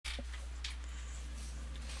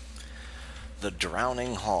The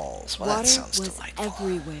drowning halls. Well, that Water sounds was delightful.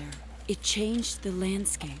 everywhere. It changed the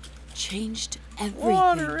landscape, changed everything.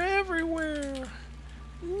 Water everywhere.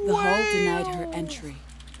 The hall denied her entry.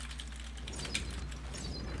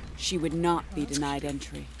 She would not be denied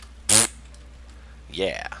entry.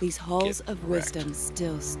 Yeah. These halls Get of wrecked. wisdom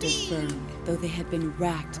still stood firm, though they had been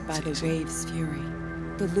racked by the waves' fury.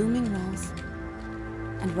 The looming walls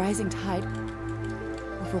and rising tide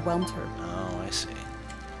overwhelmed her. Oh, I see.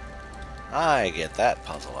 I get that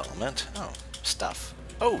puzzle element. Oh, stuff.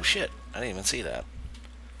 Oh, shit. I didn't even see that.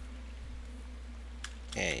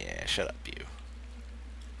 Yeah, shut up, you.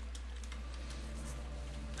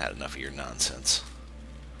 Had enough of your nonsense.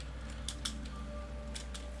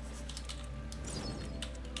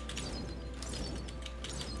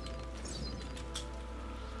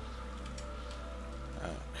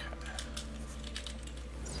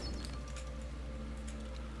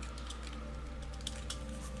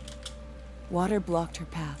 Water blocked her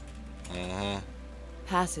path.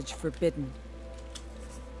 Passage forbidden.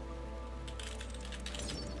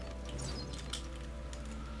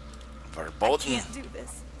 Verboten. I can't do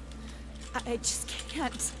this. I just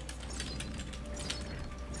can't.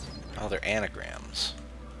 Oh, they're anagrams.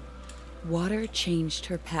 Water changed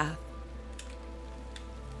her path.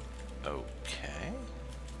 Okay.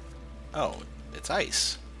 Oh, it's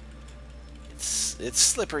ice. It's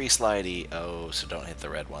slippery, slidey. Oh, so don't hit the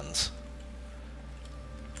red ones.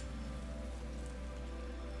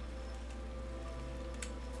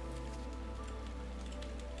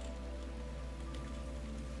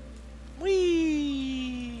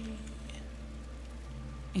 Whee!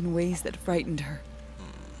 In ways that frightened her.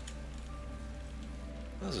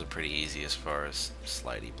 This is pretty easy as far as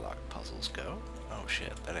slidey block puzzles go. Oh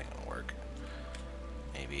shit, that ain't gonna work.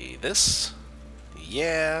 Maybe this?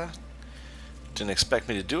 Yeah. Didn't expect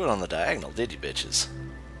me to do it on the diagonal, did you, bitches?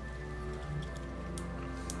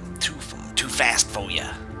 Too fast for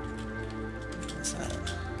ya. What's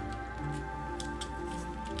that?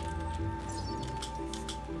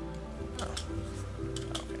 Oh.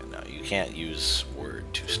 Okay, no, you can't use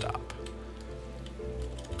word to stop.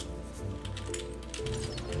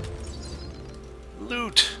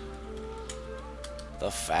 Loot.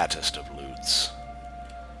 The fattest of loots.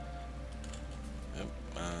 Yep.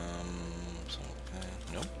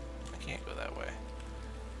 Nope. I can't go that way.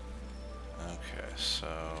 Okay, so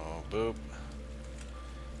boop.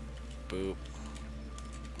 Boop.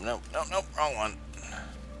 Nope, wrong one.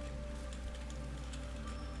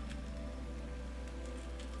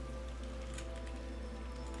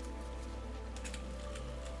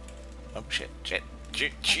 Oh shit.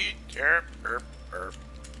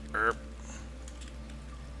 Erp.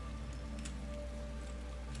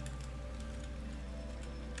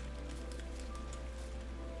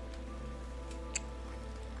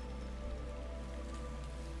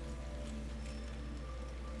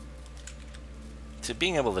 So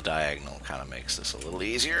being able to diagonal kind of makes this a little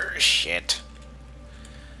easier. Shit.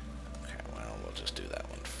 Okay, well, we'll just do that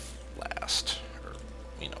one last. Or,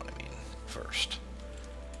 you know what I mean, first.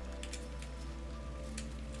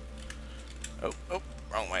 Oh,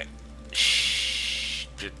 wrong way. Shh.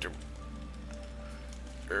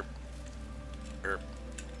 Erp.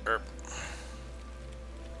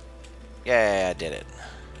 Yeah, I did it.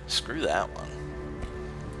 Screw that one.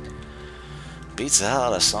 Beats the hell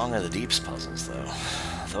out of Song of the Deep's puzzles, though.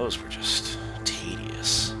 Those were just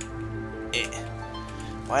tedious.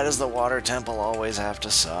 Why does the water temple always have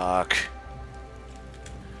to suck?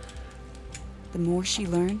 The more she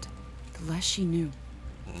learned, the less she knew.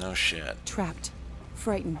 No shit. Trapped,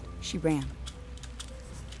 frightened, she ran.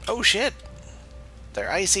 Oh shit! They're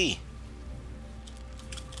icy!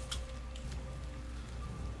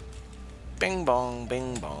 Bing bong,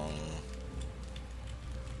 bing bong.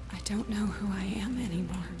 I don't know who I am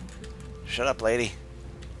anymore. Shut up, lady.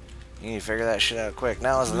 You need to figure that shit out quick.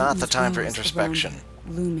 Now is not the time for introspection.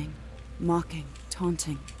 Looming, mocking,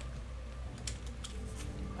 taunting.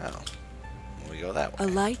 Oh. We go that way. A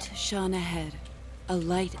light shone ahead. A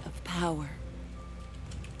light of power.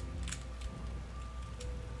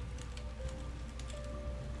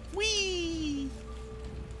 Whee!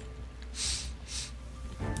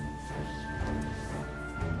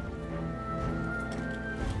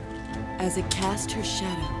 As it cast her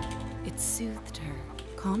shadow, it soothed her.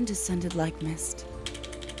 Calm descended like mist.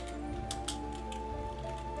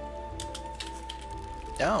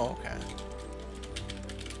 Oh, okay.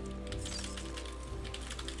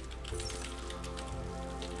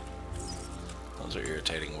 Those are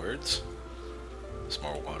irritating words. It's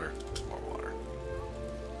more water. More water.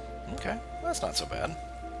 Okay, well, that's not so bad.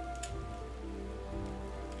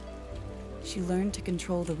 She learned to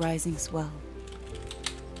control the rising swell.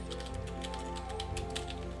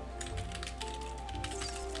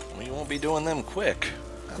 won't be doing them quick.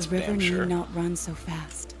 That's The river damn sure. need not run so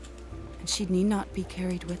fast, and she need not be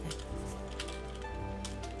carried with it.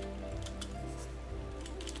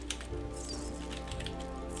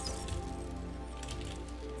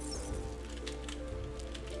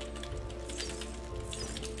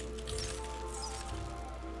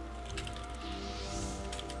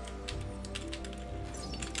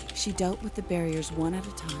 She dealt with the barriers one at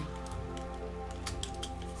a time.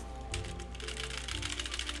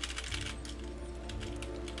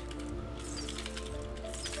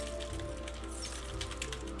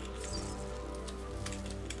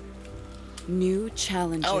 New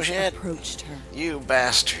challenges approached her. You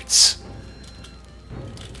bastards.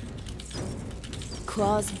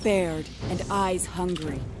 Claws bared and eyes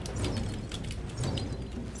hungry.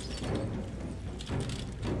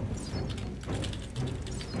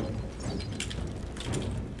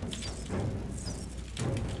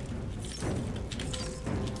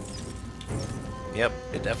 Yep,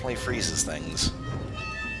 it definitely freezes things.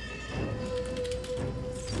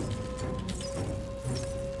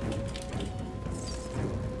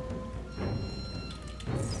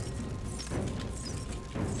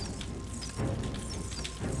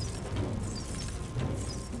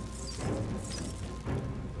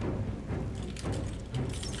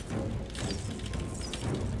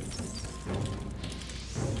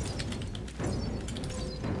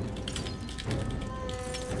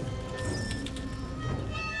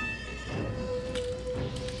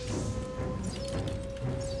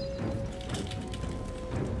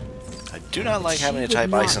 Do not like having to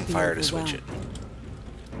type ice and fire to switch it.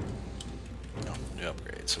 No, new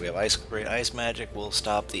upgrade. So we have ice upgrade, ice magic will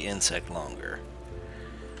stop the insect longer.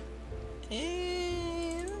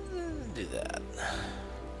 And do that.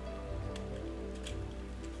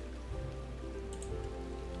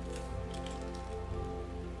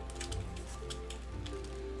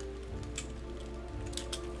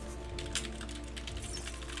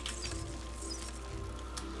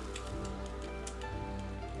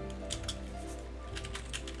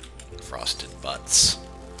 Frosted butts.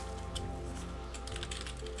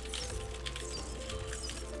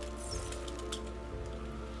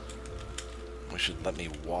 We should let me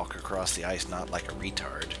walk across the ice, not like a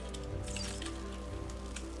retard.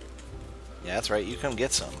 Yeah, that's right, you come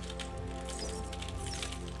get some.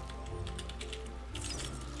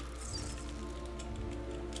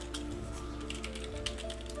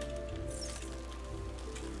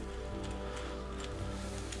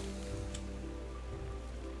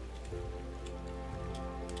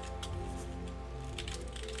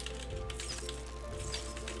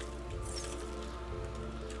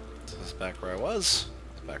 Back where I was.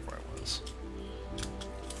 Back where I was.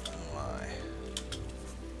 Oh my.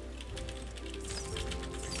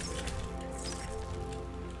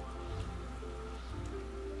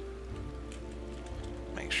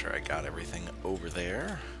 Make sure I got everything over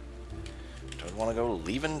there. Don't want to go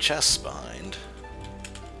leaving chests behind.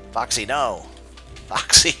 Foxy, no!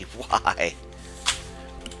 Foxy, why?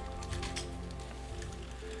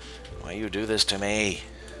 Why you do this to me?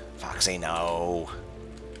 Foxy, no!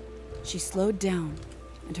 She slowed down,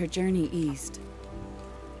 and her journey eased.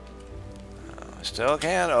 I still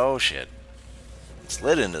can't. Oh shit!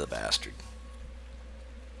 Slid into the bastard.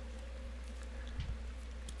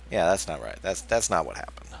 Yeah, that's not right. That's not what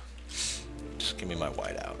happened. Just give me my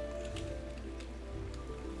whiteout.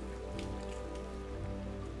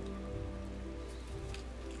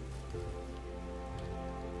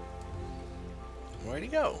 Where'd he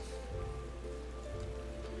go?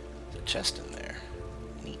 There's a chest in there.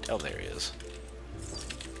 Neat. Oh, there he is.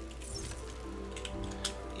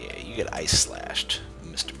 Yeah, you get ice slashed,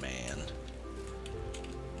 Mr. Man.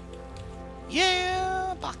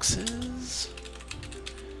 Yeah, boxes.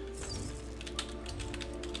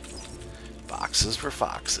 Boxes for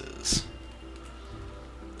foxes.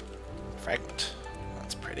 Fragment.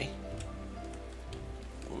 That's pretty.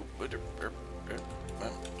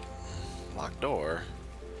 Locked door.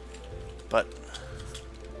 But...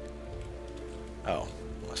 oh.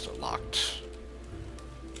 Must have locked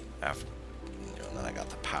after, and then I got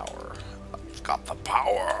the power. I've got the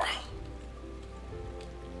power.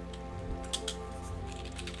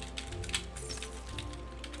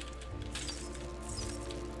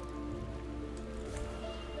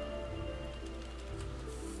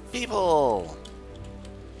 People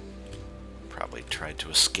probably tried to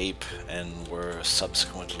escape and were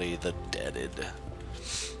subsequently the deaded.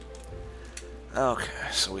 Okay,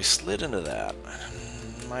 so we slid into that.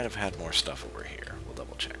 Might have had more stuff over here. We'll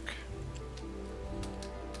double check.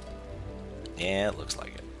 Yeah, it looks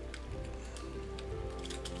like it.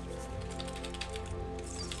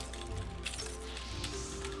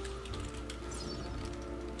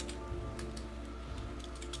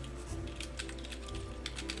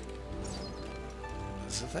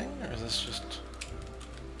 these a thing, or is this just...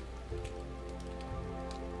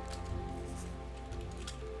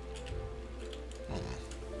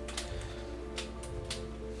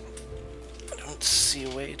 I don't see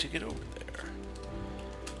a way to get over there.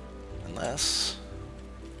 Unless...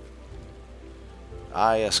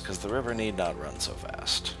 Ah, yes, because the river need not run so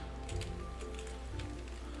fast.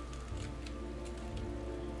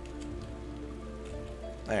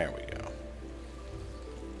 There we go.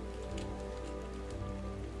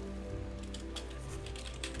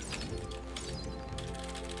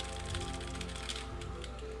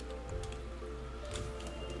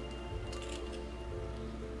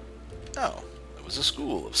 Oh, it was a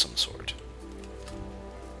school of some sort.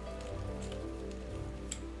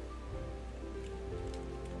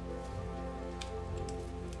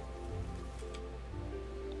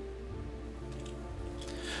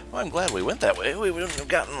 Well, I'm glad we went that way. We wouldn't have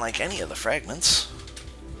gotten, like, any of the fragments.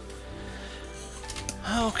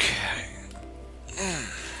 Okay.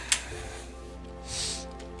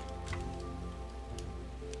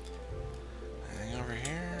 Anything over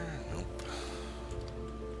here? Nope.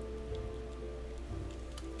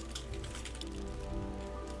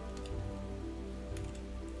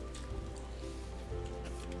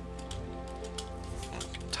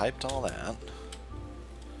 Typed all that.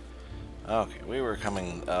 Okay, we were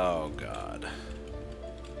coming... Oh, God.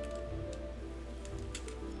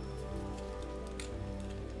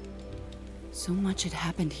 So much had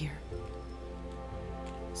happened here.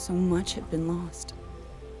 So much had been lost.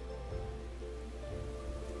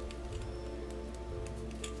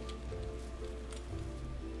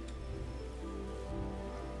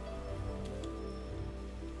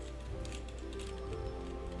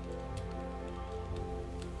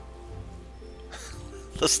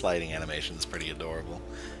 The sliding animation is pretty adorable.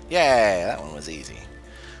 Yay, that one was easy.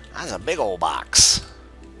 That's a big old box.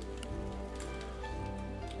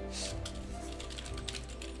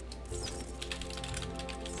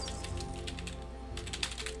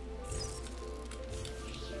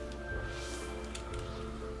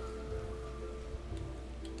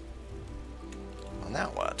 Well,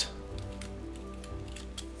 now what?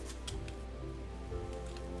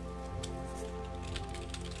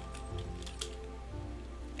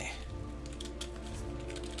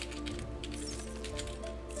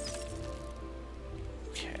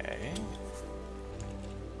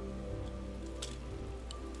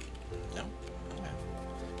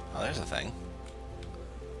 Oh, there's a thing.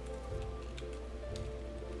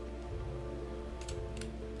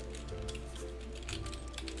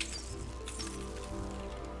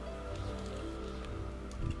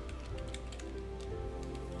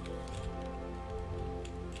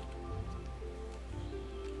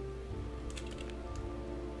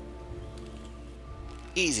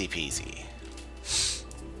 Easy peasy.